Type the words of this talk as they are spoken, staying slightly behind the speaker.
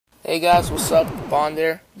Hey guys, what's up? Bond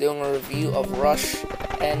here, doing a review of Rush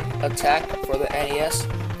and Attack for the NES.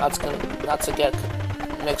 Not to get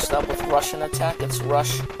mixed up with Rush and Attack, it's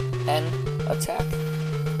Rush and Attack.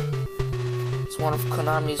 It's one of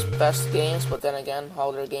Konami's best games, but then again,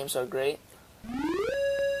 all their games are great.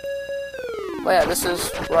 But yeah, this is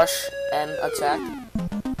Rush and Attack,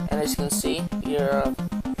 and as you can see, you're a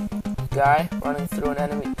guy running through an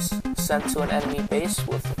enemy, sent to an enemy base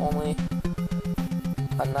with only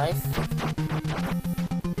a knife.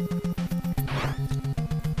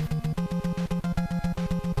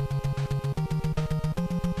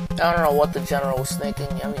 I don't know what the general was thinking.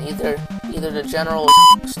 I mean, either the general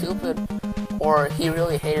was stupid, or he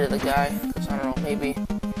really hated the guy. Because I don't know, maybe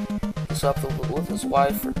he's up with his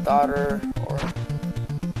wife or daughter, or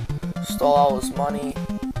stole all his money.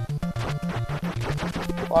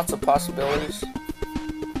 Lots of possibilities.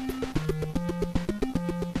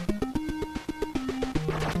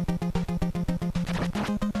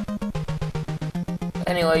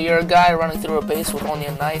 Anyway, you're a guy running through a base with only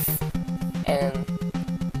a knife, and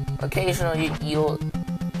occasionally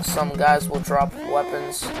some guys will drop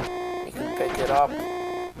weapons. You can pick it up,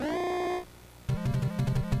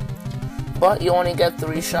 but you only get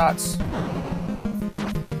 3 shots.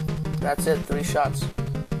 That's it, 3 shots.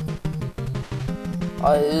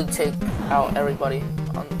 You take out everybody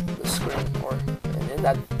on the screen or in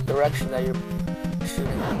that direction that you're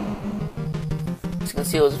shooting. As you can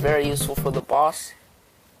see, it was very useful for the boss.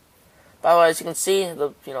 By the way, as you can see,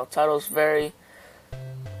 the title is very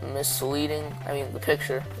misleading. I mean, the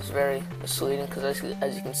picture is very misleading because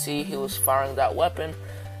as you can see, he was firing that weapon,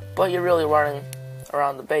 but you're really running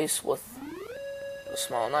around the base with a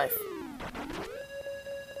small knife.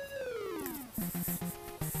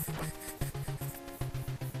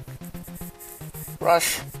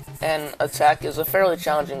 Rush and Attack is a fairly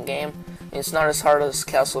challenging game. It's not as hard as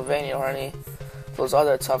Castlevania or any of those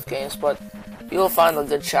other tough games, but you will find a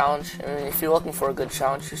good challenge. I mean, if you're looking for a good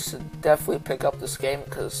challenge, you should definitely pick up this game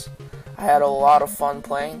because I had a lot of fun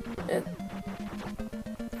playing it,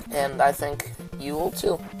 and I think you will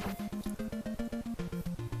too.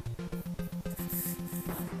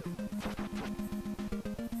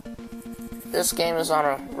 This game is on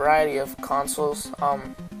a variety of consoles.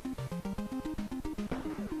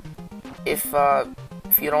 If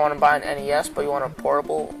you don't want to buy an NES but you want a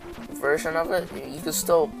portable version of it, you can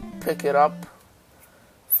still pick it up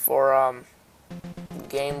for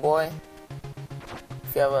Game Boy.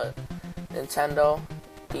 If you have a Nintendo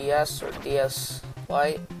DS or DS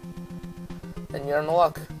Lite, then you're in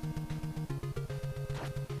luck.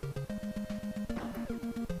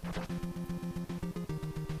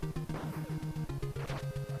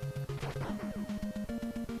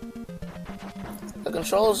 The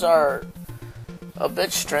controls are a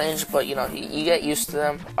bit strange, but you get used to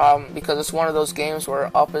them because it's one of those games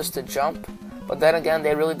where up is to jump. But then again,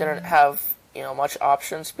 they really didn't have much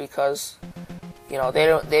options because they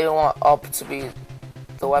didn't want up to be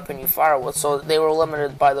the weapon you fire with, so they were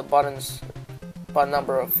limited by the buttons, by the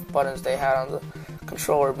number of buttons they had on the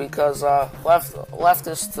controller. Because left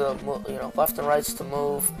is to left and right is to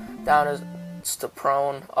move, down is to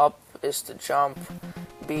prone, up is to jump,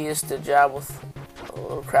 B is to jab with a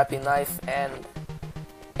little crappy knife, and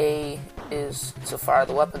A is to fire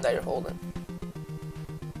the weapon that you're holding.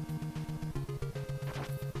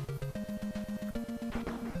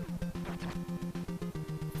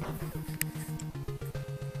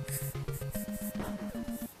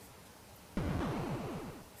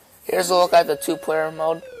 Here's a look at the 2-player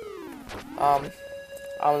mode. I'm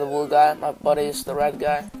the blue guy, my buddy is the red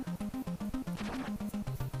guy.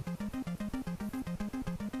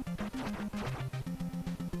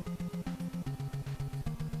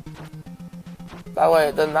 By the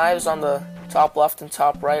way, the knives on the top left and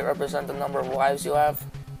top right represent the number of lives you have.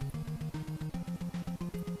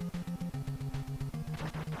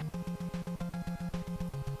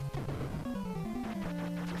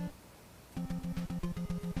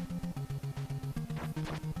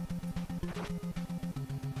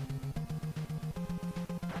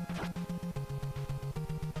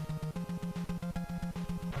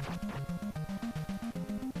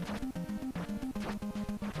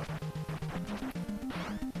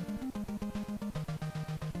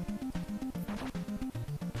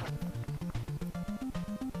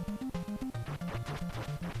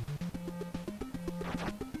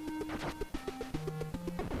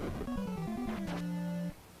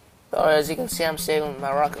 As you can see, I'm saving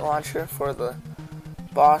my rocket launcher for the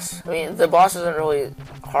boss. I mean, the boss isn't really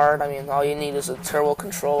hard. I mean, all you need is a turbo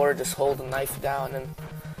controller. Just hold the knife down and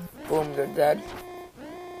boom, they're dead.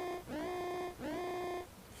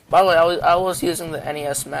 By the way, I was using the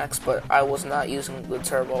NES Max, but I was not using the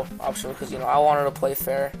turbo option because, you know, I wanted to play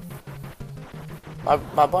fair.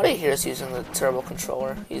 My buddy here is using the turbo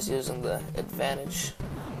controller. He's using the Advantage.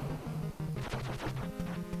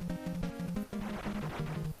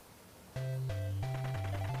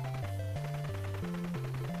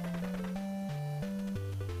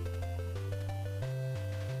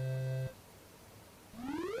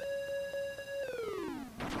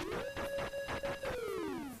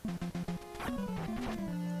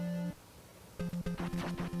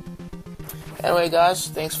 Anyway, guys,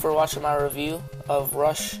 thanks for watching my review of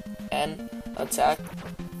Rush N Attack.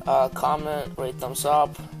 Comment, rate, thumbs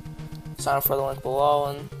up, sign up for the link below,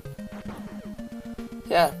 and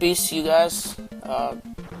yeah, peace, you guys.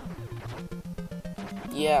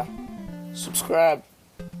 Yeah, subscribe.